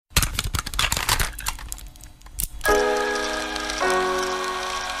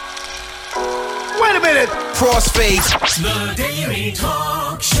crossfades. The Daily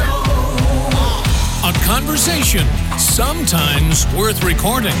Talk Show. A conversation sometimes worth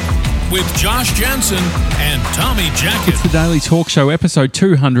recording with Josh Jansen and Tommy Jackett. It's the Daily Talk Show, episode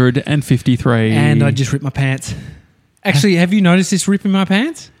 253. And I just ripped my pants. Actually, have you noticed this rip in my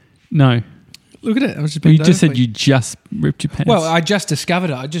pants? No. Look at it. I was just You just said you just ripped your pants. Well, I just discovered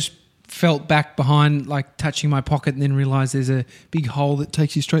it. I just felt back behind, like touching my pocket, and then realised there's a big hole that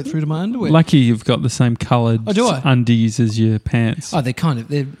takes you straight through to my underwear. Lucky you've got the same coloured Oh, do I? undies as your pants. Oh, they're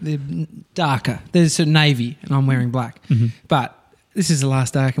darker. There's a navy, and I'm wearing black. Mm-hmm. But this is the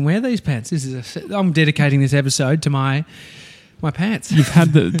last day I can wear these pants. I'm dedicating this episode to my pants.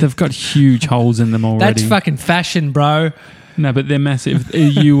 They've got huge holes in them already. That's fucking fashion, bro. No, but they're massive.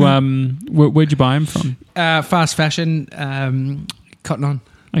 You where'd you buy them from? Fast fashion, Cotton On.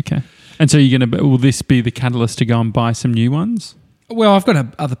 Okay. And so will this be the catalyst to go and buy some new ones? Well, I've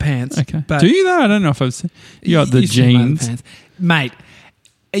got other pants. Okay. But Do you though? I don't know if I've seen. You got the you've seen my other jeans. pants. Mate.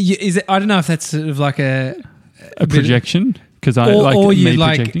 I don't know if that's sort of like a projection because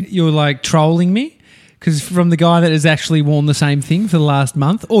you're like trolling me because from the guy that has actually worn the same thing for the last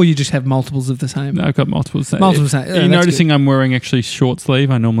month, or you just have multiples of the same. No, I've got multiples. Are you noticing good. I'm wearing actually short sleeve?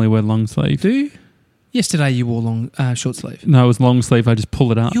 I normally wear long sleeve. Do you? Yesterday you wore short sleeve. No, it was long sleeve. I just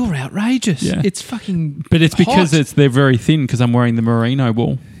pull it up. You're outrageous. Yeah. It's fucking. But it's because hot. they're very thin because I'm wearing the merino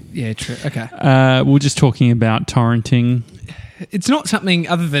wool. Yeah, true. Okay. We're just talking about torrenting. It's not something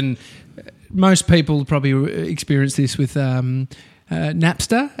other than most people probably experience this with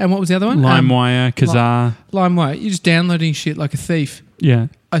Napster, and what was the other one? LimeWire, Kazaa. LimeWire. You're just downloading shit like a thief. Yeah.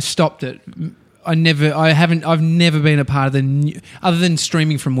 I stopped it. I've never been a part of other than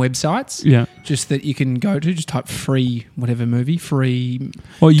streaming from websites. Yeah. Just that you can go to, just type free whatever movie, free.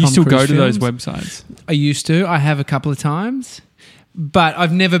 Well, you Tom still Cruise go to films. those websites. I used to. I have a couple of times, but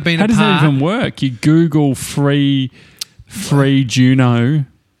I've never been How a does part. that even work? You Google free Juno,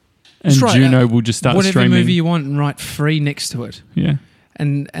 and Right, Juno will just start whatever streaming. movie you want and write free next to it. Yeah.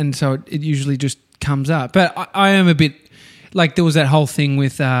 And so it usually just comes up. But I am a bit like there was that whole thing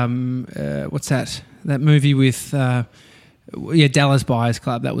with what's that movie with Dallas Buyers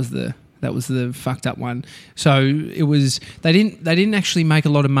Club. That was the fucked up one. So it was they didn't actually make a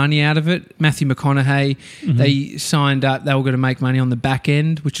lot of money out of it. Matthew McConaughey, they signed up. They were going to make money on the back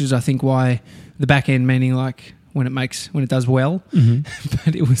end, which is I think why the back end meaning like when it does well.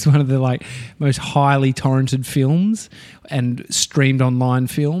 But it was one of the like most highly torrented films and streamed online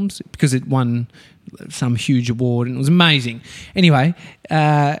films because it won some huge award and it was amazing. Anyway,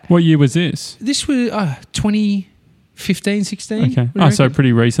 what year was this? this was 2015, 16. Okay. So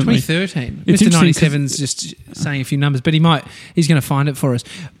pretty recently. 2013. It's Mr. interesting 97's just saying a few numbers, but he's going to find it for us.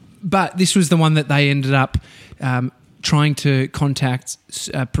 But this was the one that they ended up trying to contact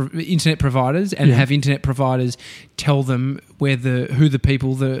internet providers and have internet providers tell them who the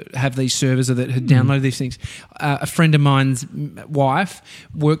people that have these servers or that had downloaded these things. A friend of mine's wife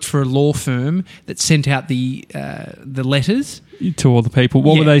worked for a law firm that sent out the letters to all the people.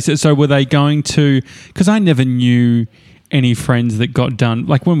 What were they? So were they going to? Because I never knew any friends that got done.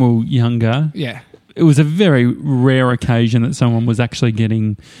 Like when we were younger, it was a very rare occasion that someone was actually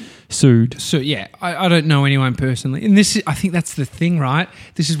getting sued. So yeah, I don't know anyone personally, and I think that's the thing, right?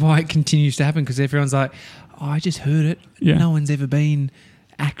 This is why it continues to happen because everyone's like, "Oh, I just heard it." Yeah. No one's ever been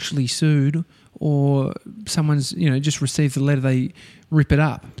actually sued, or someone's just received the letter, they rip it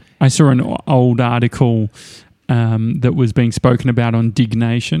up. I saw an old article that was being spoken about on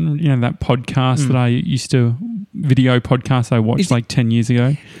Dignation. That podcast that I used to video podcast I watched 10 years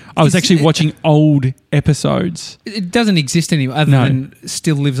ago. I was actually watching old episodes. It doesn't exist anymore other than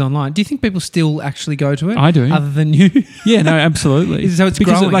still lives online. Do you think people still actually go to it? I do. Other than you? Yeah, no, absolutely. So it's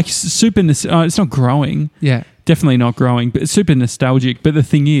because growing. It's not growing. Yeah. Definitely not growing, but it's super nostalgic. But the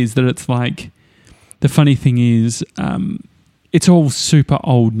thing is that it's like, the funny thing is, it's all super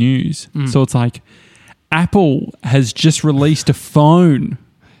old news. So it's like, Apple has just released a phone.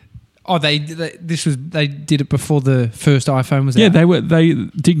 Oh, they did it before the first iPhone was out. Yeah,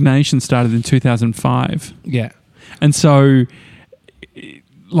 Dignation started in 2005. Yeah, and so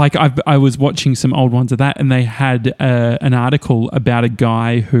like I was watching some old ones of that, and they had an article about a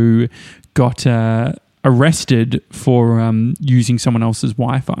guy who got arrested for using someone else's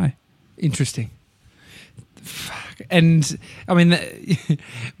Wi-Fi. Interesting. And I mean,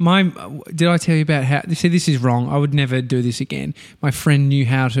 did I tell you about how? See, this is wrong. I would never do this again. My friend knew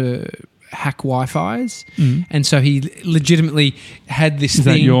how to hack Wi-Fi's, and so he legitimately had this thing. Is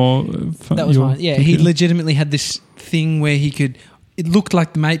that your? That was mine. Yeah, he legitimately had this thing where he could it looked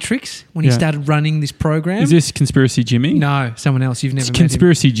like the Matrix when he Yeah. started running this program. Is this Conspiracy Jimmy? No, someone else. You've never met him.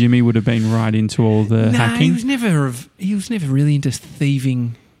 Conspiracy Jimmy would have been right into all the No, hacking. he was never really into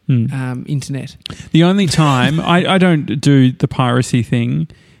thieving internet. The only time I don't do the piracy thing,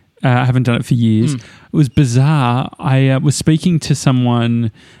 I haven't done it for years. It was bizarre. I was speaking to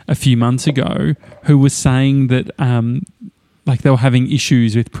someone a few months ago who was saying that like they were having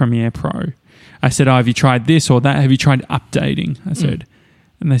issues with Premiere Pro. I said, "Oh, have you tried this or that? Have you tried updating?" I said,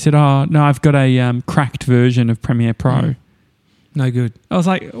 and they said, "Oh, no, I've got a cracked version of Premiere Pro." No good. I was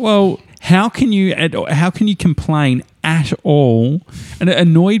like, "Well, how can you complain at all?" And it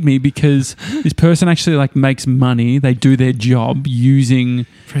annoyed me because this person actually like makes money. They do their job using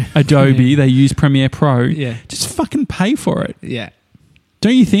Adobe. They use Premiere Pro. Yeah. Just fucking pay for it, Yeah.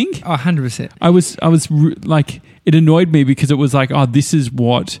 don't you think? Oh, 100%. I was like, it annoyed me because it was like, oh, this is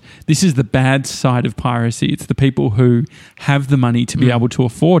the bad side of piracy. It's the people who have the money to be able to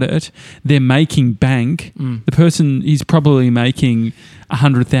afford it. They're making bank. The person, he's probably making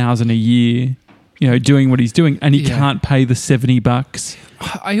 $100,000 a year, doing what he's doing, and he can't pay the $70.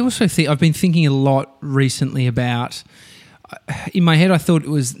 I also think I've been thinking a lot recently about. In my head, I thought it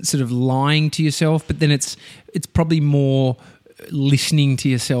was sort of lying to yourself, but then it's probably more listening to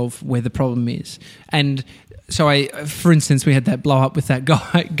yourself where the problem is. And so for instance, we had that blow up with that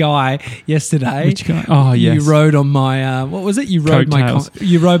guy yesterday. Which guy? Oh, yes. You rode on my what was it? You rode my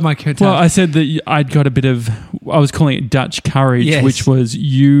coattails. Well, I said that I'd got a bit of, I was calling it Dutch courage, Yes. which was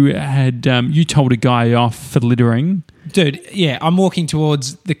you had you told a guy off for littering. Dude, yeah, I'm walking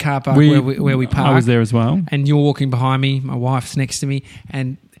towards the car park where we park. I was there as well. And you're walking behind me. My wife's next to me,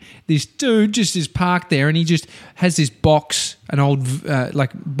 and this dude just is parked there, and he just has this box, an old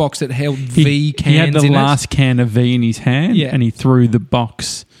box that held V cans. He had the in last can of V in his hand, and he threw the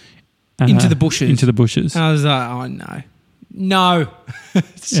box into the bushes. Into the bushes. I was like, oh no,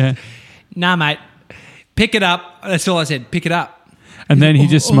 Yeah. nah, mate, pick it up. That's all I said. Pick it up. And then he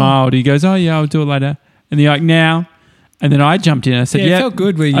just smiled. He goes, "Oh yeah, I'll do it later." And you're like, "Now." And then I jumped in. I said, "Yeah." It felt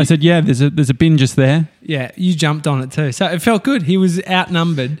good. I said, "Yeah, there's a bin just there." Yeah, you jumped on it too, so it felt good. He was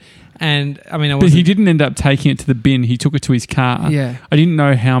outnumbered, and I mean, but he didn't end up taking it to the bin. He took it to his car. Yeah, I didn't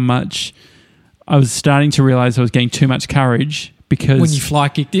know how much. I was starting to realize I was getting too much courage because when you fly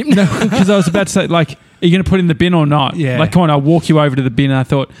kicked him. No, because I was about to say, like, are you going to put it in the bin or not? Yeah. Like, come on, I'll walk you over to the bin. And I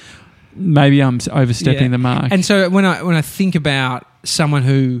thought maybe I'm overstepping the mark. And so when I think about someone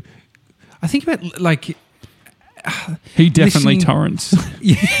who, I think about like. He definitely torrents.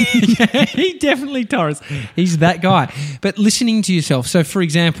 Yeah, he definitely torrents. He's that guy. But listening to yourself. So, for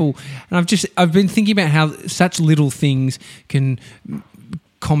example, and I've been thinking about how such little things can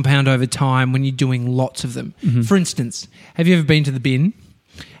compound over time when you're doing lots of them. Mm-hmm. For instance, have you ever been to the bin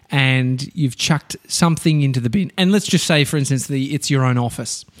and you've chucked something into the bin? And let's just say, for instance, it's your own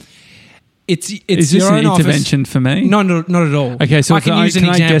office. It's is this your an own intervention office. for me? No, not at all. Okay, so I can use an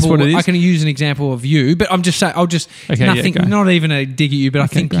example. I guess what it is? I can use an example of you, but I'm just saying. I'll just nothing. go. Not even a dig at you, but I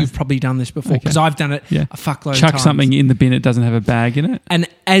think go. you've probably done this before because I've done it a fuckload of Chuck times. something in the bin. It doesn't have a bag in it. And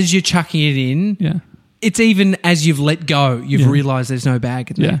as you're chucking it in, it's even as you've let go, you've realised there's no bag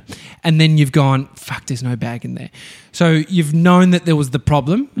in there. And then you've gone, fuck, there's no bag in there. So you've known that there was the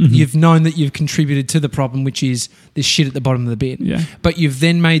problem. Mm-hmm. You've known that you've contributed to the problem, which is this shit at the bottom of the bin. Yeah. But you've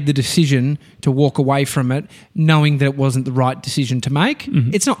then made the decision to walk away from it, knowing that it wasn't the right decision to make.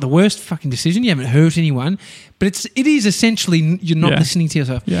 Mm-hmm. It's not the worst fucking decision. You haven't hurt anyone. But it is essentially you're not listening to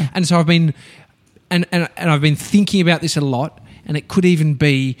yourself. Yeah. And so I've been and I've been thinking about this a lot, and it could even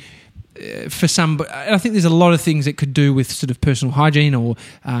be for some, I think there's a lot of things that could do with sort of personal hygiene or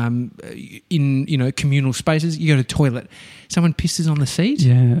in communal spaces. You go to the toilet, someone pisses on the seat,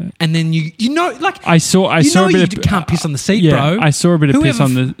 and then you I saw a bit you can't piss on the seat, bro. I saw a bit of piss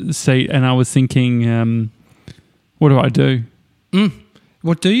on the seat, and I was thinking, what do I do?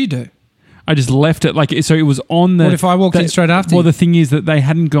 What do you do? I just left it so it was on the. What if I walked in straight after? Well, the thing is that they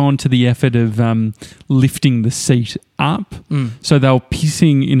hadn't gone to the effort of lifting the seat up, so they were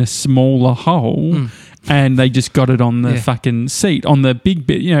pissing in a smaller hole, and they just got it on the fucking seat, on the big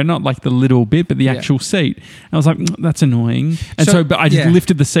bit, not like the little bit, but the actual seat. And I was like, that's annoying. And but I just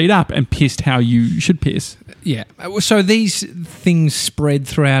lifted the seat up and pissed how you should piss. Yeah. So these things spread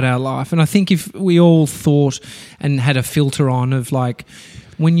throughout our life, and I think if we all thought and had a filter on of like,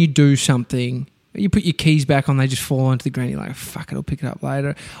 when you do something, you put your keys back on, they just fall onto the ground. You're like, fuck it, I'll pick it up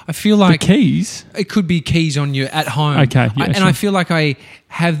later. I feel like the keys. It could be keys on you at home. Okay, I feel like I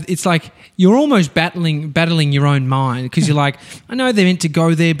have. It's like you're almost battling your own mind because you're like, I know they're meant to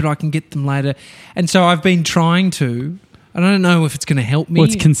go there, but I can get them later. And so I've been trying to. I don't know if it's going to help me. Well,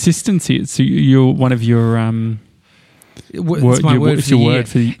 it's consistency. It's one of your It's my word it's for the your year. word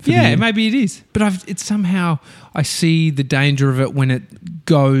for the Yeah, year. maybe it is. But it's somehow I see the danger of it when it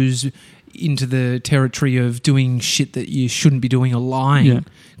goes into the territory of doing shit that you shouldn't be doing or lying. Yeah.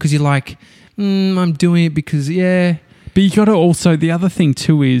 Because you're like, I'm doing it because, yeah. But you got to also, the other thing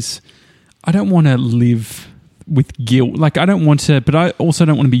too is, I don't want to live with guilt. Like, I don't want to, but I also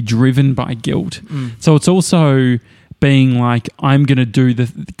don't want to be driven by guilt. So it's also being like, I'm going to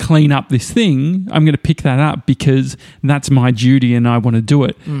clean up this thing. I'm going to pick that up because that's my duty and I want to do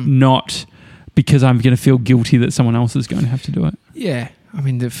it, not because I'm going to feel guilty that someone else is going to have to do it. Yeah. I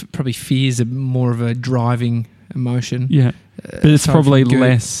mean, probably fears are more of a driving emotion. Yeah. But it's aside probably from good.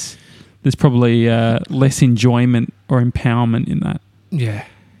 less, there's probably less enjoyment or empowerment in that. Yeah.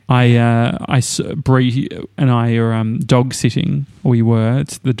 Bree and I are dog sitting. We were.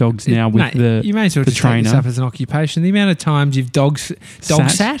 It's the dogs now with Mate, you may as well the just take this trainer. up as an occupation. The amount of times you've dog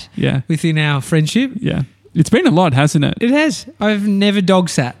sat Yeah. within our friendship, Yeah. It's been a lot, hasn't it? it has. I've never dog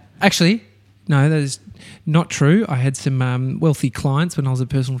sat. Actually, no, that is not true. I had some wealthy clients when I was a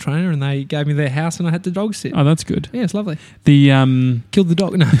personal trainer, and they gave me their house, and I had to dog sit. Oh, that's good. Yeah, it's lovely. The Killed the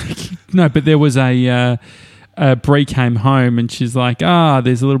dog. No, no, but there was Bree came home and she's like,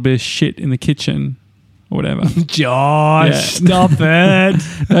 there's a little bit of shit in the kitchen or whatever. Josh, Yeah. stop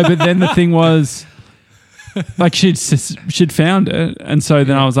it. No, but then the thing was, like, she'd found it, and so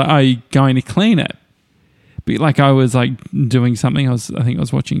then I was like, "Are you going to clean it?" But like, I was like doing something. I think I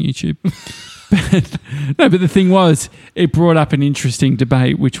was watching YouTube. But the thing was, it brought up an interesting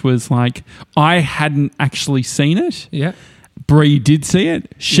debate, which was like, I hadn't actually seen it. Yeah, Bree did see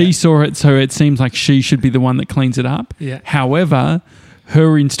it. She saw it, so it seems like she should be the one that cleans it up. Yeah. However,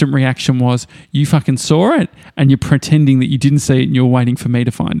 her instant reaction was, you fucking saw it and you're pretending that you didn't see it and you're waiting for me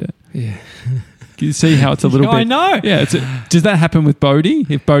to find it. yeah. You see how it's a little bit... I know. Yeah. Does that happen with Bodhi?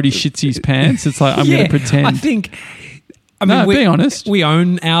 If Bodhi shits his pants, it's like, I'm going to pretend. I think. No, be honest. We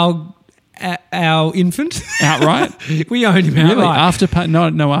own our infant Outright? We own him Really? outright. Afterpay?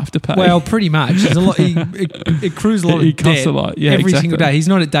 No afterpay. Well, pretty much. There's a lot. It accrues a lot. It of costs debt a lot. Yeah, every exactly. single day. He's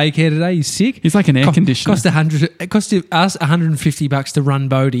not at daycare today. He's sick. He's like an air conditioner. It cost us $150 to run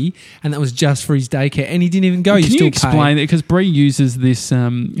Bodhi, and that was just for his daycare. And he didn't even go. Can you explain it? Because Bree uses this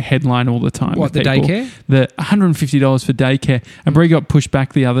headline all the time. What, with the people. daycare? The $150 for daycare. And Bree got pushed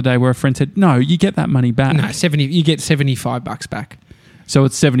back the other day where a friend said, no, you get that money back. No, you get $75 back. So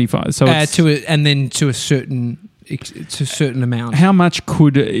it's 75. So it's to a certain amount. how much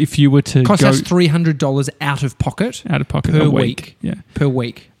could, if you were to Cost go us $300 out of pocket per a week? Yeah. per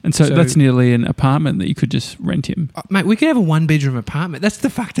week. And so that's nearly an apartment that you could just rent him. Mate, we could have a 1-bedroom apartment. That's the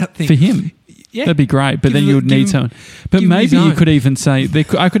fucked up thing. For him. Yeah. That'd be great. But then you would need someone. But give him his maybe you own. could even say,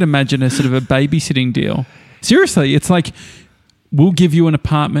 I could imagine a sort of a babysitting deal. Seriously, it's like, we'll give you an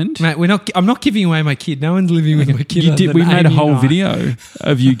apartment. Mate, I'm not giving away my kid. No one's living with my kid. You other did. than We made a Amy whole and I. video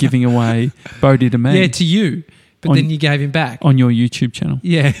of you giving away Bodhi to me. Yeah, to you. But then you gave him back. on your YouTube channel.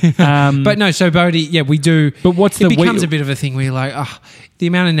 Yeah. Um, But no, so Bodhi, yeah, we do. But what's it the becomes a bit of a thing where you're like, the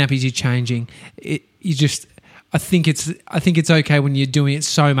amount of nappies you're changing. I think it's okay when you're doing it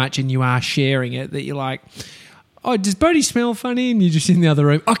so much and you are sharing it that you're like, oh, does Bodhi smell funny? And you're just in the other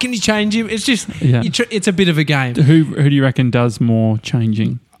room. Oh, can you change him? It's just, Yeah. it's a bit of a game. Who do you reckon does more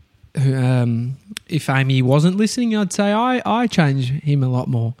changing? If Amy wasn't listening, I'd say I change him a lot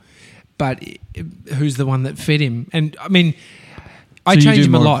more. But who's the one that fed him? And I mean, I So you change do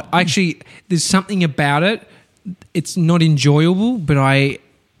him a more- lot. Actually, there's something about it. It's not enjoyable, but I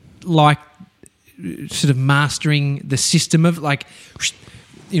like sort of mastering the system of like,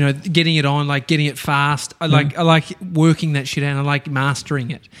 getting it on, like getting it fast. I like working that shit out. I like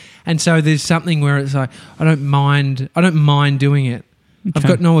mastering it. And so there's something where it's like I don't mind doing it. Okay. I've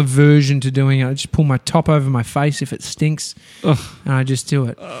got no aversion to doing it. I just pull my top over my face if it stinks, Ugh. and I just do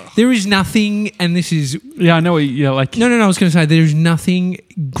it. There is nothing, and this is Yeah, I know. Yeah, like no. I was going to say there is nothing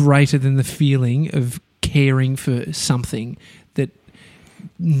greater than the feeling of caring for something that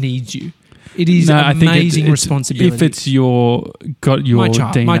needs you. It is No, an I think amazing it's responsibility. If it's your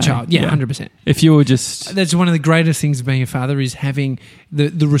DNA. my child, yeah, 100%. If you were just That's one of the greatest things of being a father is having the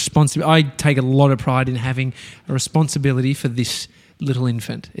responsibility. I take a lot of pride in having a responsibility for this little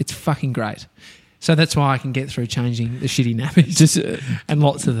infant. It's fucking great. So that's why I can get through changing the shitty nappies just and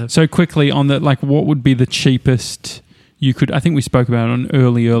lots of them. so quickly on that, like, what would be the cheapest you could? I think we spoke about it on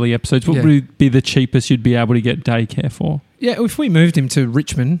early episodes. What Yeah. would be the cheapest you'd be able to get daycare for? Yeah, if we moved him to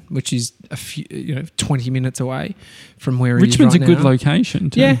Richmond, which is 20 minutes away from where he Richmond's is right a good now. location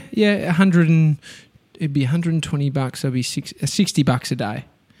too. Yeah, it'd be $120. So it'd be $60 a day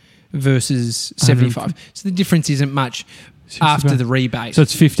versus 75. So the difference isn't much. after the rebate. So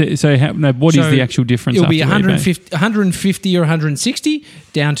it's 50. So what is the actual difference? It'll be after rebate? 150 or 160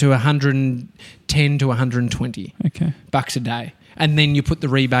 down to 110 to 120 bucks a day. And then you put the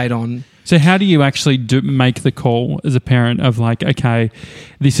rebate on. So how do you actually make the call as a parent of like, okay,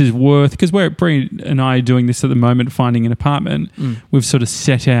 this is worth, because Brie and I are doing this at the moment, finding an apartment. We've sort of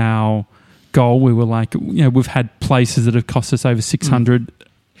set our goal. We were like, we've had places that have cost us over $600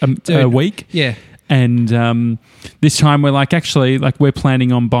 a week. Yeah. And this time we're like, actually, like we're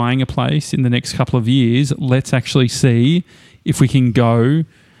planning on buying a place in the next couple of years. Let's actually see if we can go.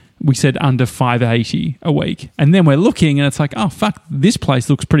 We said under $580 a week. And then we're looking and it's like, oh, fuck, this place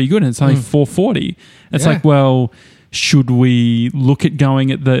looks pretty good. And it's only $440. It's like, well, should we look at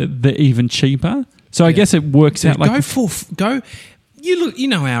going at the even cheaper? So I guess it works out like... You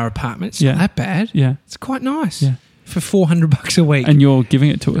know our apartment. It's not that bad. Yeah. It's quite nice. Yeah. For $400 a week. And you're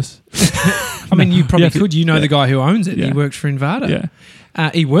giving it to us. I mean, you probably could. You know the guy who owns it. Yeah. He works for Invada.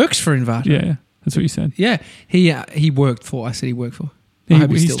 Yeah. He works for Invada. Yeah. That's what you said. Yeah. He worked for. I said he worked for.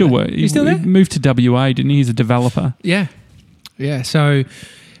 He still works. He's still there? He moved to WA, didn't he? He's a developer. Yeah. Yeah. So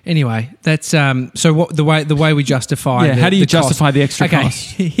anyway, that's so the way we justify how do you justify the extra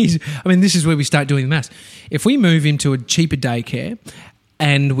cost? This is where we start doing the maths. If we move into a cheaper daycare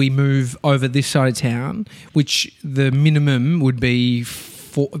and we move over this side of town, which the minimum would be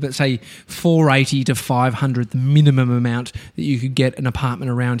let's say $480 to $500, the minimum amount that you could get an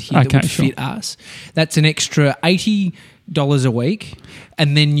apartment around here that would fit us. That's an extra $80 a week,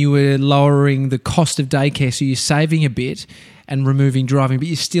 and then you were lowering the cost of daycare, so you're saving a bit and removing driving, but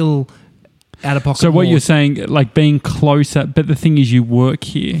you're still out of pocket. So what you're saying, like being closer, but the thing is you work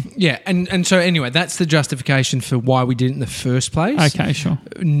here. Yeah, and so anyway, that's the justification for why we did it in the first place. Okay, sure.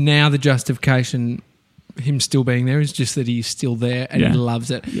 Now the justification, him still being there, is just that he's still there and he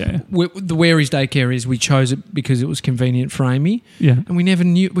loves it. Yeah. Where his daycare is, we chose it because it was convenient for Amy. Yeah. And we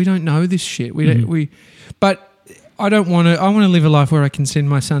don't know this shit. But I don't want to. I want to live a life where I can send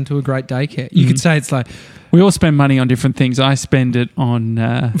my son to a great daycare. You could say it's like we all spend money on different things. I spend it on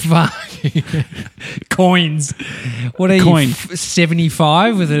coins. What are you?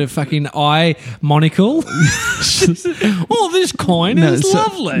 75 with a fucking eye monocle. This coin is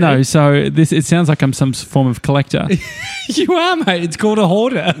lovely. No, so it sounds like I'm some form of collector. You are, mate. It's called a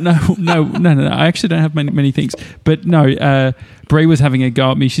hoarder. No. I actually don't have many things. But no, Brie was having a go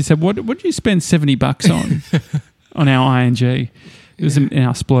at me. She said, "What did you spend $70 on?" On our ING. It was in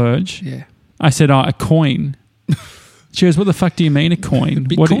our splurge. Yeah. I said, a coin. She goes, what the fuck do you mean a coin?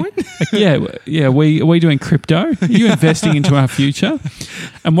 Bitcoin? Yeah. Are we doing crypto? Are you investing into our future?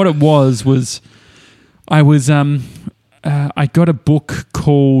 And what it was I was I got a book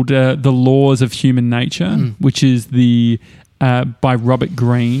called The Laws of Human Nature, which is by Robert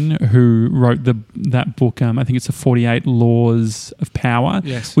Greene, who wrote that book. I think it's the 48 Laws of Power.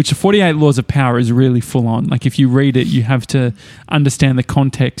 Yes. Which the 48 Laws of Power is really full on. Like if you read it, you have to understand the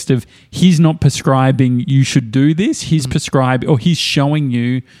context of he's not prescribing you should do this. He's prescribing or he's showing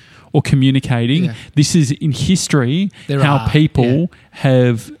you or communicating. Yeah. This is in history people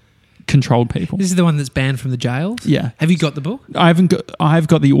have controlled people. This is the one that's banned from the jails? Yeah. Have you got the book? I've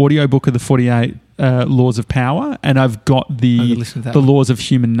got the audio book of the 48 Laws of Power, and I've got the Laws of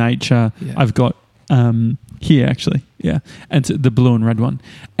Human Nature. Yeah. I've got here actually, and the blue and red one.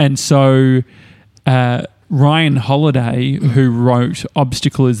 And so Ryan Holiday, who wrote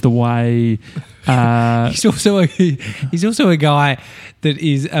 "Obstacle is the Way," he's also a guy that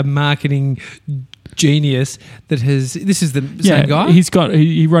is a marketing genius that has. This is the same guy.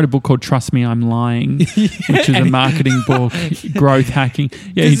 He wrote a book called "Trust Me, I'm Lying," which is a marketing book, growth hacking.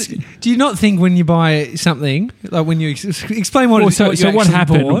 Yeah. Do you not think when you buy something, like when you explain what? What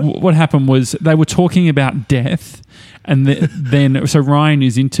happened? Bought? What happened was they were talking about death, and then so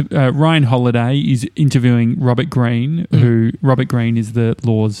Ryan Holiday is interviewing Robert Greene, who Robert Greene is the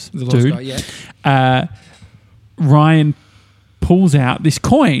laws dude. Guy, yeah. Ryan pulls out this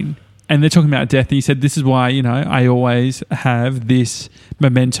coin. And they're talking about death, and he said, "This is why I always have this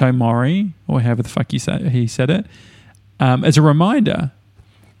memento mori, or however the fuck he said it, as a reminder."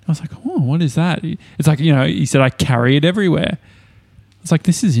 I was like, "Oh, what is that?" It's like he said, "I carry it everywhere." It's like,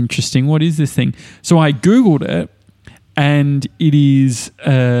 this is interesting. What is this thing? So I googled it, and it is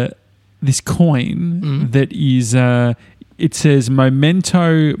this coin that is. It says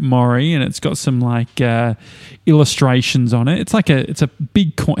Memento Mori, and it's got some illustrations on it. It's a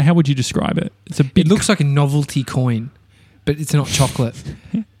big coin. How would you describe it? It looks like a novelty coin, but it's not chocolate,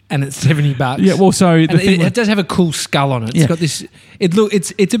 and it's $70. Yeah, well, so it does have a cool skull on it. It's got this.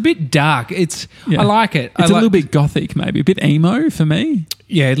 It's a bit dark. I like it. It's a little bit gothic, maybe a bit emo for me.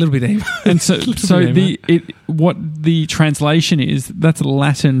 Yeah, a little bit emo. And so bit emo. what the translation is, that's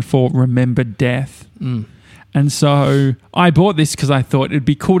Latin for remember death. Mm. And so I bought this because I thought it'd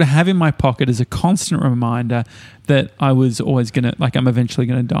be cool to have in my pocket as a constant reminder that I was always going to, like, I'm eventually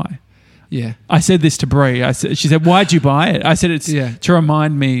going to die. Yeah. I said this to Brie. She said, "Why'd you buy it?" I said, "It's Yeah. to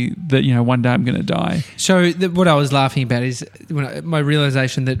remind me that, you know, one day I'm going to die." So what I was laughing about is my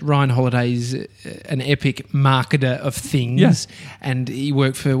realization that Ryan Holiday is an epic marketer of things. Yeah. And he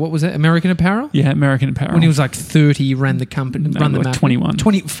worked for, what was it, American Apparel? Yeah, American Apparel. When he was like 30, he ran the company. No, run the like market. 21.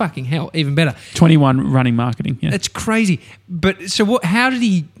 20, fucking hell, even better. 21 running marketing. Yeah. It's crazy. But so how did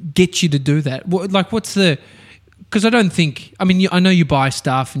he get you to do that? What's the... Because I don't think... I mean, I know you buy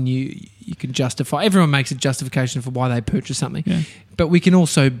stuff and you can justify... Everyone makes a justification for why they purchase something. Yeah. But we can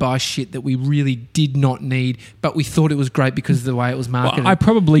also buy shit that we really did not need, but we thought it was great because of the way it was marketed. Well, I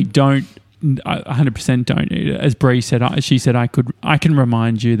probably don't... I 100% don't need it. As Brie said, she said, I can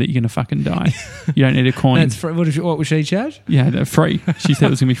remind you that you're going to fucking die. You don't need a coin. That's free. What would she charge? Yeah, free. She said it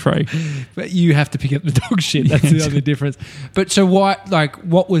was going to be free. But you have to pick up the dog shit. That's the only difference. But so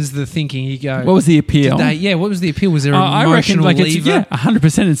what was the thinking? You go... What was the appeal? What was the appeal? Was there an I reckon, emotional like, lever?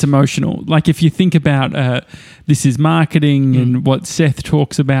 100% it's emotional. Like, if you think about this is marketing and what Seth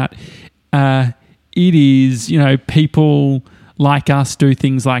talks about, it is, you know, people like us do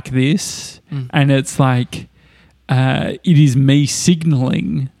things like this, and it's like it is me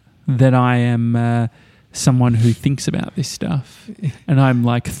signaling that I am someone who thinks about this stuff, and I'm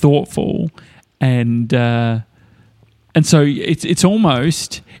like thoughtful, and so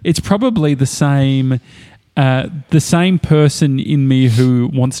it's probably the same person in me who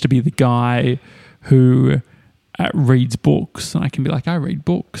wants to be the guy who reads books. I can be like, I read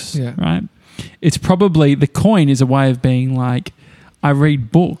books, right? It's probably, the coin is a way of being like, I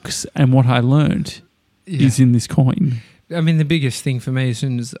read books and what I learned is in this coin. I mean, the biggest thing for me as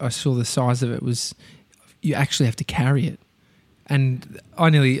soon as I saw the size of it was you actually have to carry it. And I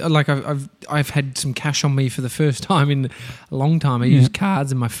nearly, like, I've had some cash on me for the first time in a long time. I use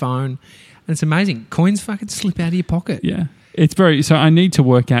cards and my phone, and it's amazing. Coins fucking slip out of your pocket. Yeah. It's very, so I need to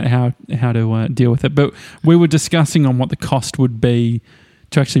work out how to deal with it. But we were discussing on what the cost would be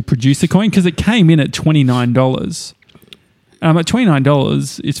to actually produce a coin, because it came in at $29. At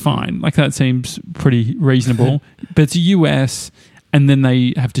 $29, it's fine. Like, that seems pretty reasonable. But it's US, and then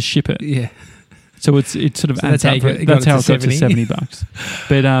they have to ship it. Yeah. So it sort of adds up. That's how it got to $70.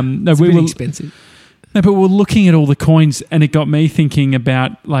 But no, we were expensive. No, but we're looking at all the coins, and it got me thinking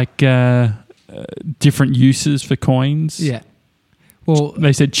about like different uses for coins. Yeah. Well,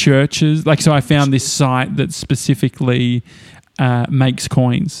 they said churches. Like, so I found this site that specifically makes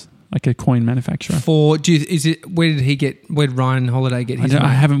coins, like a coin manufacturer. Where did Ryan Holiday get his? I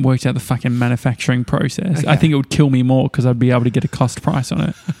haven't worked out the fucking manufacturing process. Okay. I think it would kill me more because I'd be able to get a cost price on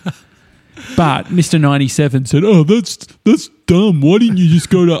it. But Mr. 97 said, "Oh, that's dumb. Why didn't you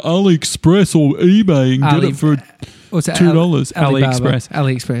just go to AliExpress or eBay and get it for $2?"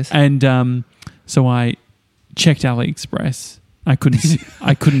 AliExpress. And so I checked AliExpress. I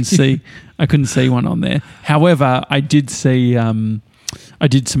couldn't see one on there. However, I did see. I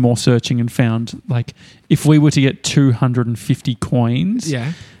did some more searching and found, like, if we were to get 250 coins,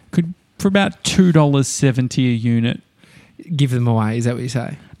 could for about $2.70 a unit, give them away. Is that what you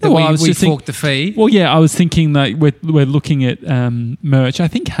say? No, we fork the fee. Well, yeah, I was thinking that we're looking at merch. I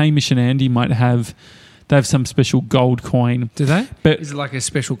think Hamish and Andy might have. They have some special gold coin. Do they? But is it like a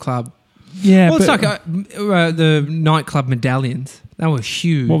special club? Yeah. Well, it's like the nightclub medallions. They were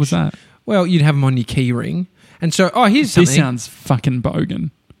huge. What was that? Well, you'd have them on your key ring. And so, here's something. This sounds fucking bogan.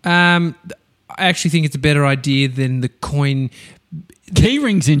 I actually think it's a better idea than the coin. Key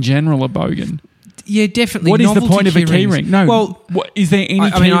rings in general are bogan. Yeah, definitely. What is the point of a key ring? No. Well, is there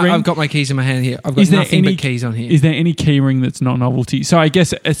any key ring? I've got my keys in my hand here. I've got nothing but keys on here. Is there any key ring that's not novelty? So I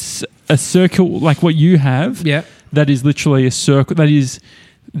guess a circle like what you have, that is literally a circle. That is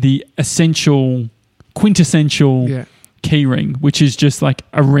the quintessential key ring, which is just like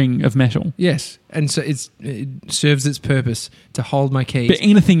a ring of metal. Yes. And so it serves its purpose to hold my keys. But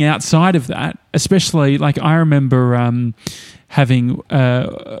anything outside of that, especially, like, I remember having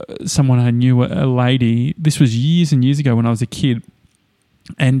someone I knew, a lady, this was years and years ago when I was a kid,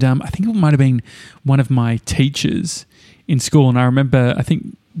 and I think it might have been one of my teachers in school, and I remember, I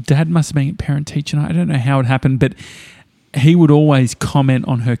think Dad must have been a parent teacher, and I don't know how it happened, but he would always comment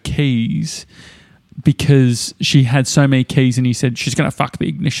on her keys because she had so many keys, and he said she's going to fuck the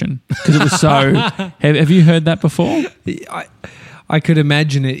ignition because it was so. Have you heard that before? I could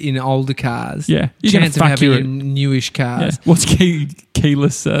imagine it in older cars. Yeah. You're gonna Chance of fuck having you it in newish cars. Yeah. What's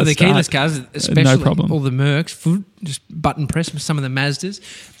keyless? The start? keyless cars, especially no problem. all the Mercs, just button press some of the Mazdas.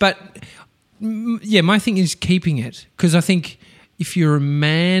 But yeah, my thing is keeping it, because I think if you're a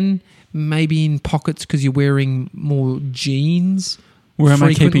man, maybe in pockets because you're wearing more jeans. Where am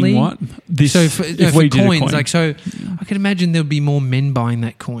I frequently. keeping what? This, So for, if for we did a coins, coin. like so, I can imagine there'll be more men buying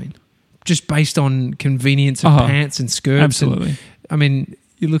that coin, just based on convenience of pants and skirts. Absolutely. And, I mean,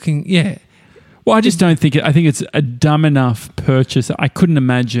 you're looking, yeah. Well, I just don't think it. I think it's a dumb enough purchase. I couldn't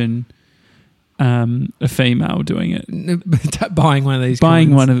imagine a female doing it. Buying one of these Buying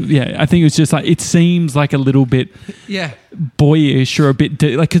coins. one of, yeah. I think it was just like, it seems like a little bit Yeah. boyish or a bit,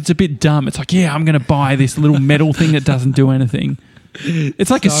 like it's a bit dumb. It's like, yeah, I'm going to buy this little metal thing that doesn't do anything. It's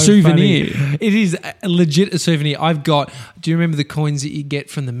like a So souvenir. funny. It is a legit a souvenir. I've got. Do you remember the coins that you get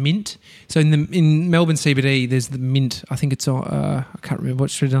from the Mint? So in Melbourne CBD, there's the Mint. I think it's on. I can't remember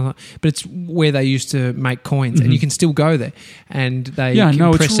what street, but it's where they used to make coins, and you can still go there. And they Yeah, no,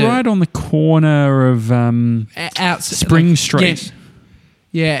 it's compress right on the corner of out Spring Street.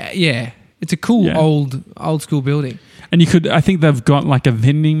 Yeah. It's a cool Yeah. old school building. And you could, I think they've got like a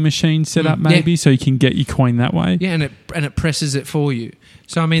vending machine set up maybe, so you can get your coin that way. Yeah, and it presses it for you.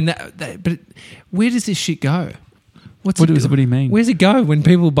 So I mean, but where does this shit go? What do you mean? Where's it go when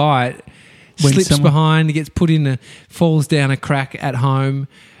people buy it? When Slips behind, it gets put in falls down a crack at home.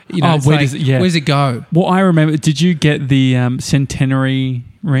 You know, where's it go? Well, I remember. Did you get the centenary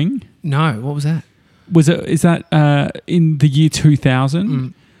ring? No, what was that? Is that in the year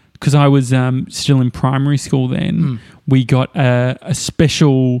 2000? Because I was still in primary school then. We got a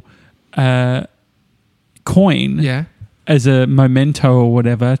special coin as a memento or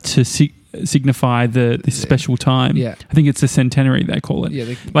whatever to signify this special time. Yeah. I think it's the centenary they call it.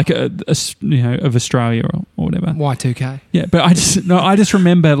 Yeah, like of Australia or whatever. Y2K. Yeah, but I just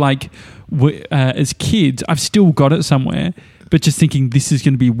remember like as kids, I've still got it somewhere. But just thinking this is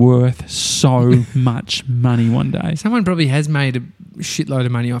going to be worth so much money one day. Someone probably has made a shitload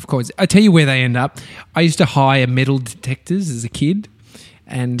of money off coins. I tell you where they end up. I used to hire metal detectors as a kid.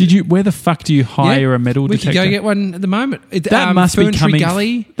 And where the fuck do you hire a metal detector? We could go get one at the moment. That must be coming.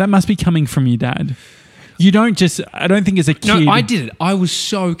 Gully. That must be coming from your dad. You don't just. I don't think as a kid. No, I did it. I was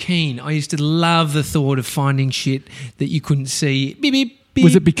so keen. I used to love the thought of finding shit that you couldn't see. Beep, beep, beep,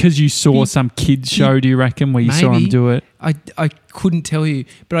 was it because you saw some kids show? Do you reckon where you saw him do it? I couldn't tell you,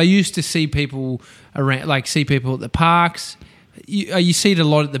 but I used to see people around, like see people at the parks. You see it a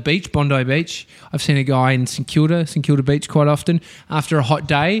lot at the beach, Bondi Beach. I've seen a guy in St Kilda Beach quite often. After a hot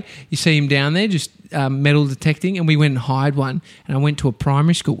day, you see him down there just metal detecting, and we went and hired one, and I went to a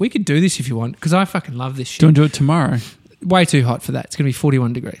primary school. We could do this if you want, because I fucking love this shit. Do you want to do it tomorrow? Way too hot for that. It's going to be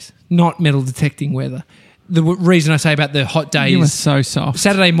 41 degrees. Not metal detecting weather. The reason I say about the hot day You is are so soft.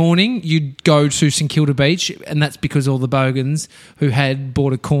 Saturday morning, you'd go to St Kilda Beach, and that's because all the bogans who had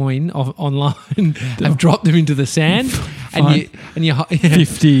bought a coin online have dropped them into the sand. and you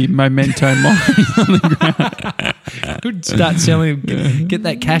 50 memento mines on the ground. could start selling, get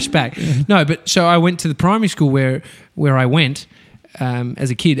that cash back. No, but so I went to the primary school where I went as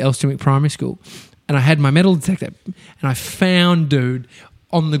a kid, Elsternwick Primary School, and I had my metal detector, and I found, dude,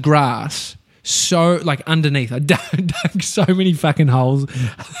 on the grass. So, like, underneath, I dug so many fucking holes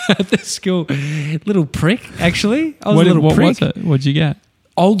at the school. Little prick, actually. I was a little prick. What was it? What'd you get?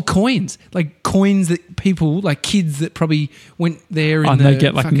 Old coins. Like, coins that people, like kids that probably went there in they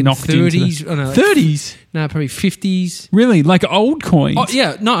get, like, fucking knocked 30s. into the 30s? No, probably 50s. Really? Like old coins? Oh,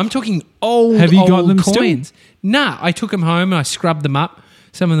 yeah. No, I'm talking old, Have you got old them coins. still? Nah, I took them home and I scrubbed them up.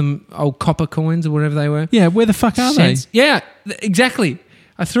 Some of them old copper coins or whatever they were. Yeah, where the fuck are Cents. Yeah, exactly.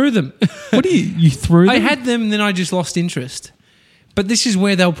 I threw them. What do you threw them? I had them, and then I just lost interest. But this is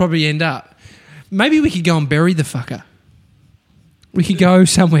where they'll probably end up. Maybe we could go and bury the fucker. We could go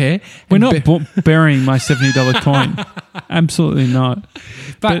somewhere. We're not burying my $70 coin. Absolutely not.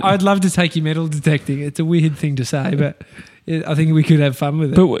 But I'd love to take you metal detecting. It's a weird thing to say, but I think we could have fun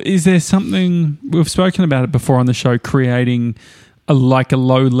with it. But is there something, we've spoken about it before on the show, creating a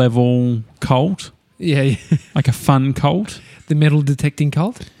low-level cult? Yeah. Like a fun cult? The metal detecting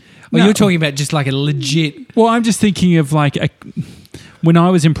cult? Well, No. you're talking about just like a legit... Well, I'm just thinking of like when I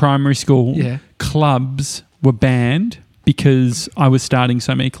was in primary school, clubs were banned because I was starting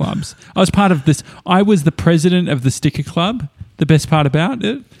so many clubs. I was part of this. I was the president of the sticker club. The best part about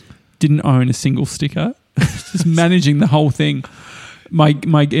it, didn't own a single sticker. Just managing the whole thing.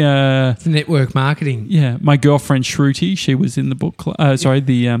 It's network marketing. Yeah, my girlfriend Shruti, she was in the book.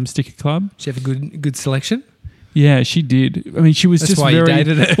 The sticker club. Did you have a good selection? Yeah, she did. I mean, she was That's just why you very.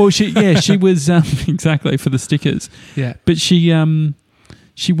 dated her. Well, she was exactly for the stickers. Yeah. But she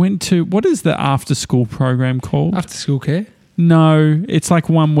went to, what is the after school program called? After school care. No, it's like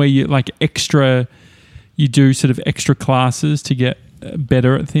one where you like extra. You do sort of extra classes to get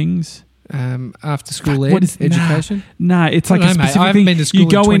better at things. After school education. Nah, it's like I a don't know, mate. specific I haven't thing. been to school You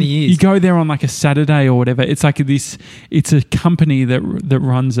go in 20 in, years. you go there on like a Saturday or whatever. It's like this. It's a company that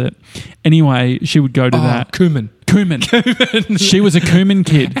runs it. Anyway, she would go to that. Kumon. She was a Kumon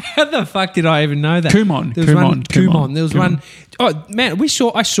kid. How the fuck did I even know that? Kumon. There was one. Kumon. There was Kumon. one. Oh man,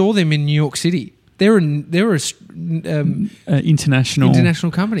 I saw them in New York City. They're a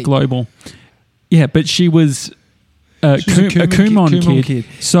international company. Global. Yeah, but she was a Kumon kid.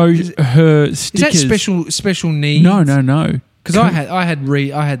 So her stickers. Is that special needs? No. Because I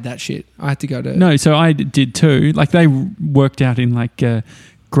had that shit. I had to go to. No, so I did too. Like they worked out in like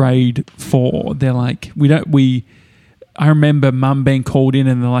grade 4. They're like, I remember Mum being called in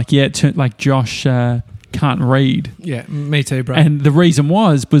and they're like, yeah, like Josh can't read. Yeah, me too, bro. And the reason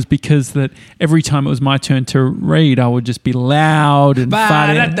was because that every time it was my turn to read, I would just be loud and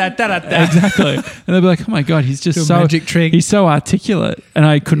funny. Exactly. And they'd be like, oh my God, he's just Do a so magic trick. He's so articulate. And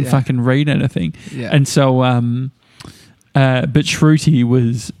I couldn't fucking read anything. Yeah. And so but Shruti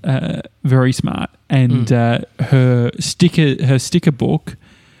was very smart, and her sticker book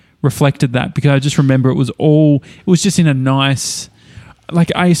reflected that, because I just remember it was just in a nice,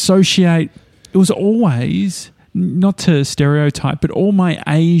 like I associate. It was always, not to stereotype, but all my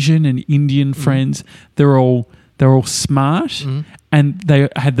Asian and Indian friends, they're all smart, and they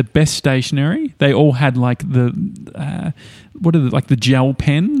had the best stationery. They all had like the the gel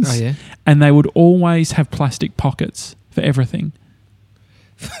pens. Oh yeah. And they would always have plastic pockets for everything.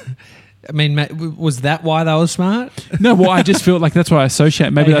 I mean, was that why they were smart? No, well, I just feel like that's what I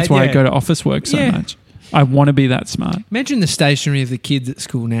associate. Maybe that's why I yeah. go to office work so much. I want to be that smart. Imagine the stationery of the kids at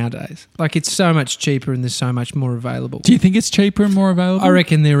school nowadays. Like, it's so much cheaper and there's so much more available. Do you think it's cheaper and more available? I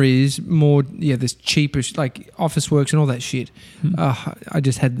reckon there is more. Yeah, there's cheaper, like Office Works and all that shit. I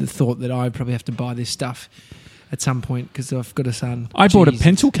just had the thought that I probably have to buy this stuff at some point because I've got a son. I bought a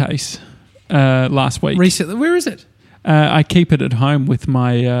pencil case last week. Recently. Where is it? I keep it at home with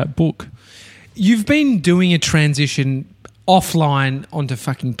my book. You've been doing a transition offline onto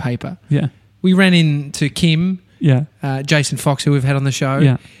fucking paper. Yeah. We ran into Kim, Yeah. Jason Fox, who we've had on the show.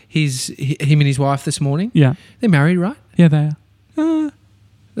 Yeah. Him and his wife this morning. Yeah. They're married, right? Yeah, they are. Yes.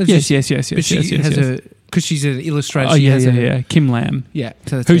 But she has because she's an illustrator. Oh, she yeah, has yeah. Kim Lamb. Yeah.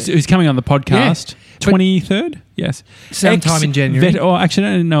 So Who's coming on the podcast? Yeah. 23rd? Yes. Sometime in January. Actually,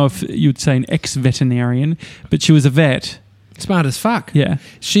 I don't know if you'd say an ex-veterinarian, but she was a vet. Smart as fuck. Yeah.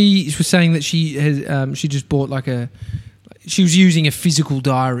 She was saying that she has. She just bought she was using a physical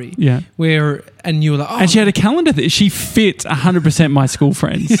diary. Yeah. And you were like, oh. And she had a calendar that she fit 100% my school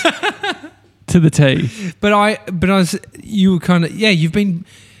friends to the T. You were kind of, you've been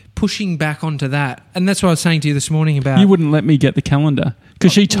pushing back onto that. And that's what I was saying to you this morning about. You wouldn't let me get the calendar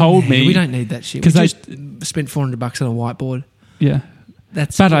because she told me. We don't need that shit. We just spent $400 on a whiteboard. Yeah.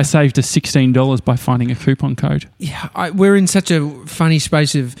 But I saved her $16 by finding a coupon code. Yeah. We're in such a funny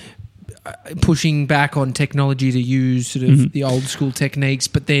space of pushing back on technology to use sort of the old school techniques,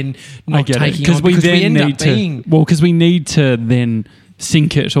 but then not taking on because we end up being... Well, because we need to then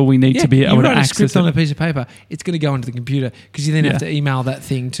sync it, or we need to be able to access it. You write a script on a piece of paper, it's going to go into the computer because you then have to email that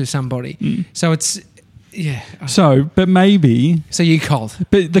thing to somebody. So it's... Yeah. So, but maybe... So you cold.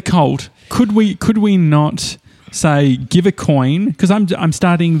 But the cold. Could we not say, give a coin? Because I'm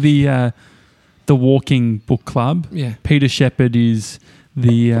starting the walking book club. Yeah. Peter Shepherd is...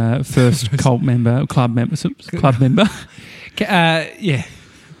 the first club member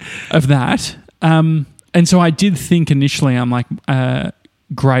of that. And so I did think initially, I'm like,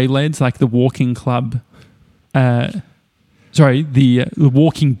 Grey Leads, like the walking club, the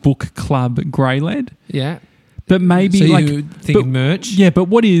walking book club Grey Lead. Yeah. But maybe so you think merch? Yeah, but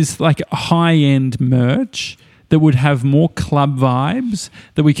what is like high-end merch that would have more club vibes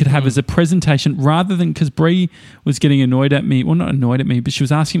that we could have as a presentation rather than, because Bree was getting annoyed at me, well, not annoyed at me, but she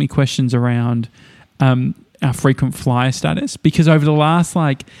was asking me questions around our frequent flyer status, because over the last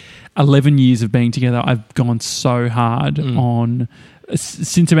 11 years of being together, I've gone so hard on,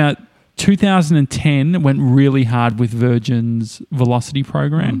 since about 2010, went really hard with Virgin's Velocity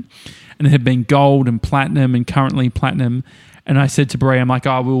program, and it had been gold and platinum and currently platinum. And I said to Brie, I'm like,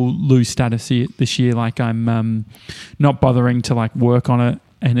 I will lose status this year. Like I'm not bothering to work on it,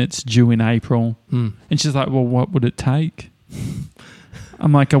 and it's due in April. And she's like, well, what would it take?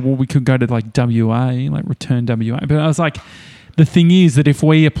 I'm like, oh, well, we could go to WA, return WA. But I was like, the thing is that if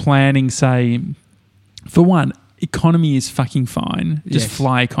we are planning, say, for one, economy is fucking fine. Just Yes.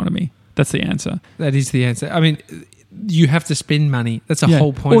 fly economy. That's the answer. That is the answer. I mean, you have to spend money. That's the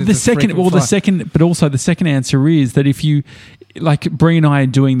whole point. Or of the second, frequent flyer. but also the second answer is that if you, like Brie and I are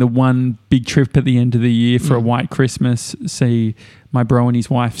doing the one big trip at the end of the year for a white Christmas, see my bro and his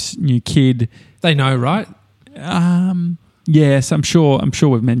wife's new kid. They know, right? Yes, I'm sure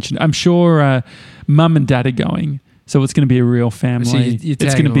we've mentioned. I'm sure mum and dad are going, so it's going to be a real family. So you're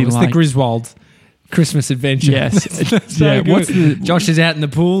it's going to be it's like the Griswold Christmas adventure. Yes. That's so Yeah, good. what's the- Josh is out in the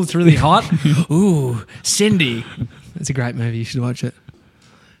pool. It's really hot. Ooh, Cindy. That's a great movie. You should watch it.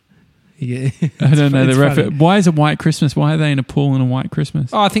 Yeah. I don't know the It's reference. funny. Why is it white Christmas? Why are they in a pool on a white Christmas?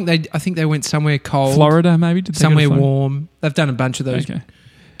 Oh, I think they went somewhere cold, Florida, maybe? Did they go to somewhere Florida? warm. They've done a bunch of those. Okay.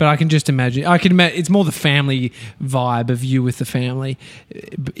 But I can just imagine. It's more the family vibe of you with the family,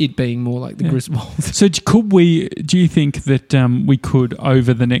 it being more like the Griswolds. So do you think that we could,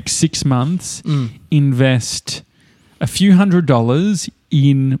 over the next 6 months, invest a few $100s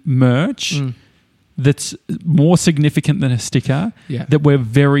in merch that's more significant than a sticker, Yeah. that we're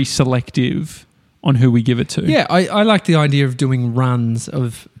very selective on who we give it to? Yeah, I like the idea of doing runs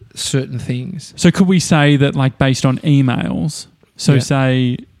of certain things. So could we say that, like, based on emails, so Yeah.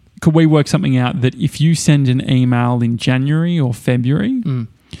 say, could we work something out that if you send an email in January or February,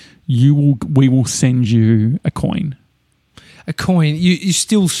 we will send you a coin? A coin, you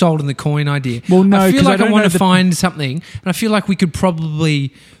still sold on the coin idea. Well, no, I feel 'cause like I I, don't want know to the- find something, and I feel like we could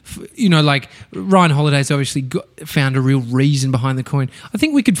probably, like Ryan Holiday's obviously found a real reason behind the coin. I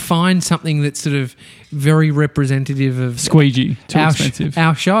think we could find something that's sort of very representative of Squeegee, too our expensive.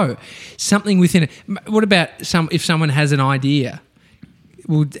 our show. Something within it. What about if someone has an idea,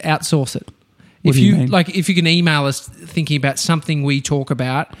 we'll outsource it. What If do you you mean? like, if you can email us thinking about something we talk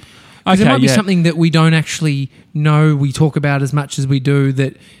about. Because Okay, there might be yeah. something that we don't actually know we talk about as much as we do,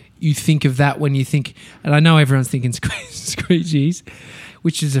 that you think of that when you think, and I know everyone's thinking squeegees,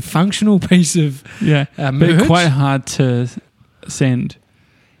 which is a functional piece of Yeah, but merch. quite hard to send.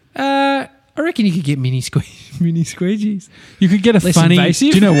 I reckon you could get mini squeegees. You could get a Less funny.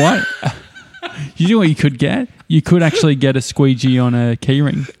 invasive? Do you know what? You know what you could get? You could actually get a squeegee on a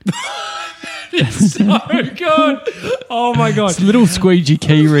keyring. Oh God! Oh my God! It's little squeegee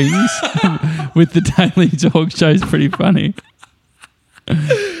key rings with the Daily Talk Show is pretty funny.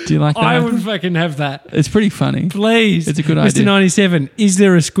 Do you like that? I would fucking have that. It's pretty funny. Please, It's a good Mr. idea. 97, is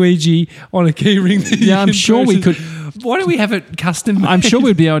there a squeegee on a key ring? That you Yeah, I'm can sure we purchase? could. Why don't we have it custom made? I'm sure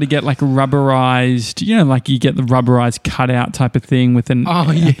we'd be able to get like rubberized, like you get the rubberized cutout type of thing with an.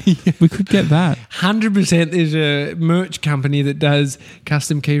 Oh, yeah. We could get that. 100% there's a merch company that does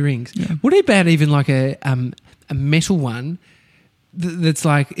custom key rings. What about even like a metal one that's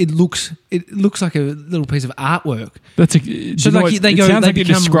like it looks like a little piece of artwork? That's a. So you know like what? they It go, sounds they like you're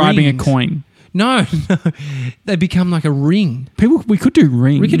become describing rings. a coin. No, they become like a ring. We could do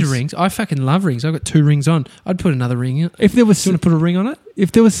rings. We could do rings. I fucking love rings. I've got 2 rings on. I'd put another ring in. If there was, Do you want to put a ring on it?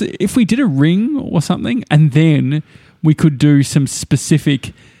 if we did a ring or something, and then we could do some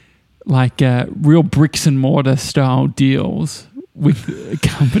specific, like real bricks and mortar style deals with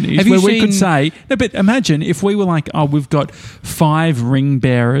companies Have you where we could seen- say, no, but imagine if we were like, oh, we've got 5 ring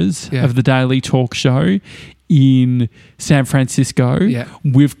bearers Yeah. of the Daily Talk Show in San Francisco. Yeah.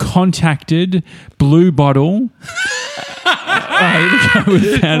 We've contacted Blue Bottle.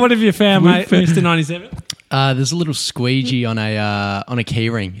 What have you found, We've mate, found- Mr. 97? There's a little squeegee on a key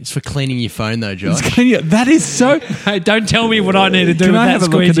ring. It's for cleaning your phone, though, Josh. That is so. Hey, don't tell me what I need to do Can with I that have a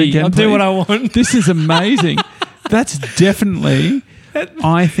look at it squeegee. again, I'll do please? what I want. This is amazing. That's definitely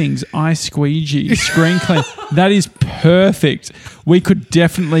iThings, iSqueegee, Screen Clean. That is perfect. We could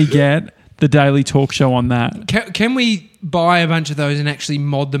definitely get the Daily Talk Show on that. Can we buy a bunch of those and actually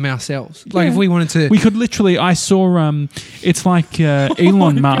mod them ourselves? Like if we wanted to... We could literally, I saw, it's like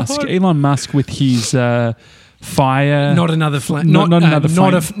Elon Musk. God. Elon Musk with his fire. not another flame. Not another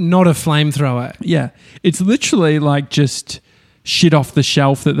Not a flame. not a flamethrower. Yeah. It's literally like just shit off the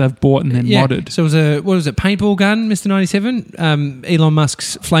shelf that they've bought and then modded. So it was what was it? Paintball gun, Mr. 97. Elon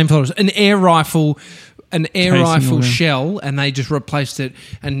Musk's flamethrowers, an air rifle Casing or whatever. shell, and they just replaced it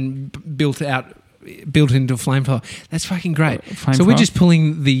and built into a flamethrower. That's fucking great. So we're Flamethrower. just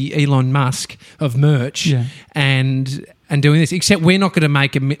pulling the Elon Musk of merch Yeah. and doing this. Except we're not going to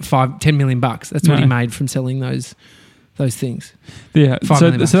make $10 million. That's what No. he made from selling those things. Yeah, $5 so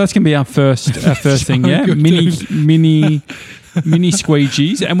million bucks. that's going to be our first thing. Yeah, good, mini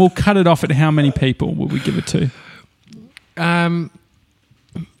squeegees, and we'll cut it off at how many people will we give it to?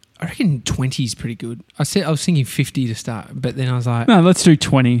 I reckon 20 is pretty good. I was thinking 50 to start, but then I was like, No, let's do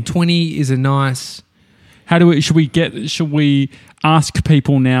 20. 20 is a nice. Should we ask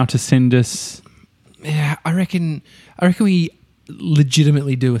people now to send us Yeah, I reckon we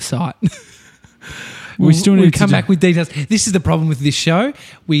legitimately do a site. We still need we'll to come do- back with details. This is the problem with this show.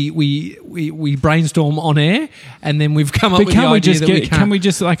 We brainstorm on air, and then we've come up But with the can't we idea just that get? we can't. Can we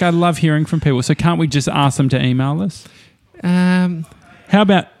just like? I love hearing from people. So can't we just ask them to email us? How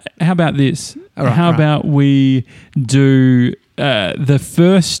about this? All right, How right. about we do the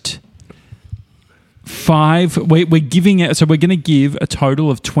first 5? We're giving it. So we're going to give a total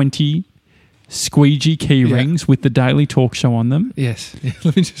of 20 squeegee key Yeah. rings with the Daily Talk Show on them. Yes.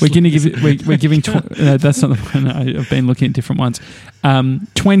 Let me just We're going to give it. We're giving. That's not the one. I've been looking at different ones.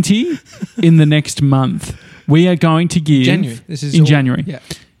 20 in the next month. We are going to give January. This is in all- January. Yeah.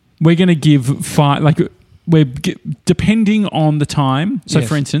 We're going to give 5. Like depending on the time. So, Yes.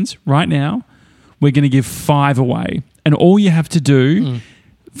 for instance, right now we're going to give 5 away, and all you have to do.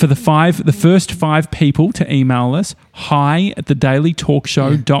 For the first 5 people to email us,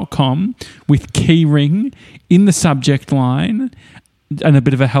 hi@thedailytalkshow.com with key ring in the subject line and a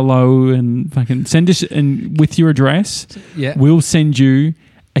bit of a hello and fucking send us and with your address, Yeah. we'll send you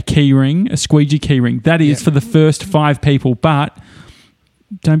a key ring, a squeegee key ring. That is Yeah. for the first 5 people, but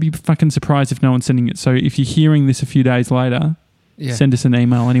don't be fucking surprised if no one's sending it. So if you're hearing this a few days later, Yeah. send us an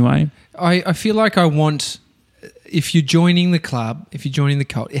email anyway. I feel like I want, if you're joining the club, if you're joining the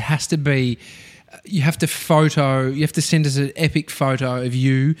cult, it has to be, you have to send us an epic photo of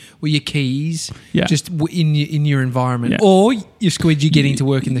you with your keys, Yeah. just in your environment, Yeah. or your squidgy getting to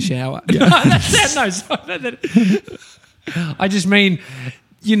work in the shower. I just mean,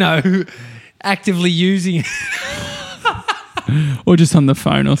 actively using it. Or just on the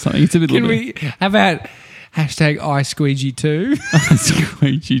phone or something. It's a bit Can little we, how about #iSqueegee2?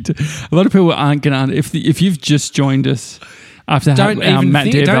 squeegee too. A lot of people aren't going to. If you've just joined us after our Matt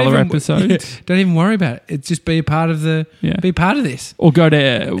Dareveller episode, don't even worry about it. It's just be a part of be part of this. or go to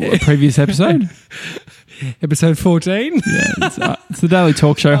a previous episode. Episode 14. Yeah, it's the Daily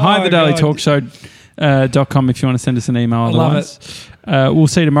Talk Show. Hi, Oh, the Daily God. Talk Show.com if you want to send us an email. I love Otherwise, we'll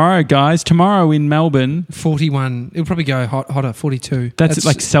see you tomorrow, guys. Tomorrow in Melbourne. 41. It'll probably go hotter. 42. That's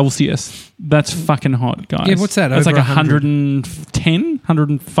like Celsius. That's fucking hot, guys. Yeah, what's that? That's Over like 100? 110,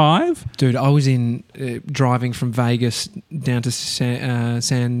 105. Dude, I was in driving from Vegas down to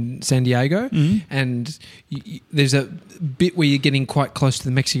San Diego, and there's a bit where you're getting quite close to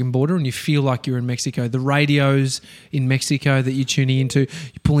the Mexican border, and you feel like you're in Mexico. The radios in Mexico that you're tuning into,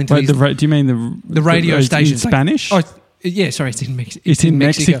 you pull into Wait, these, do you mean the radio in stations Spanish? yeah, sorry, it's in Mexico. It's in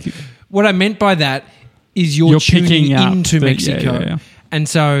Mexico. What I meant by that is you're tuning picking up into the- Mexico. yeah. And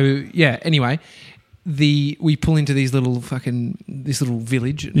so, anyway, we pull into this little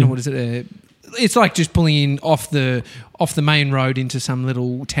village. Yeah. No, what is it? It's like just pulling in off the main road into some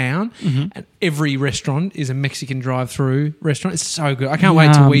little town, and every restaurant is a Mexican drive-through restaurant. It's so good. I can't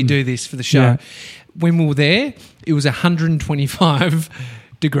wait till we Yum. do this for the show. Yeah. When we were there, it was 125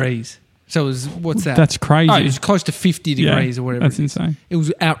 degrees. So it was, what's that? That's crazy. Oh, it was close to 50 degrees or whatever. That's it is. insane. It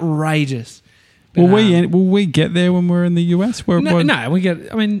was outrageous. Will But, we get there when we're in the US? no, we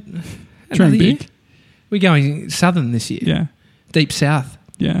get. I mean, Dream another year. big. We're going southern this year. Yeah, Deep south.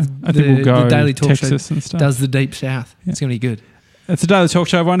 yeah. I think we'll go the Daily Talk Texas Show and stuff. does the deep south. Yeah. It's going to be good. That's the Daily Talk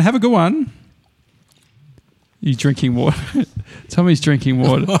Show, everyone. Have a good one. You drinking water? Tommy's drinking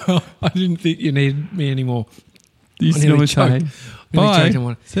water. I didn't think you needed me anymore. You I nearly still say choked. Nearly bye. choked on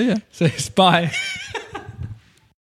one. See ya. So, bye.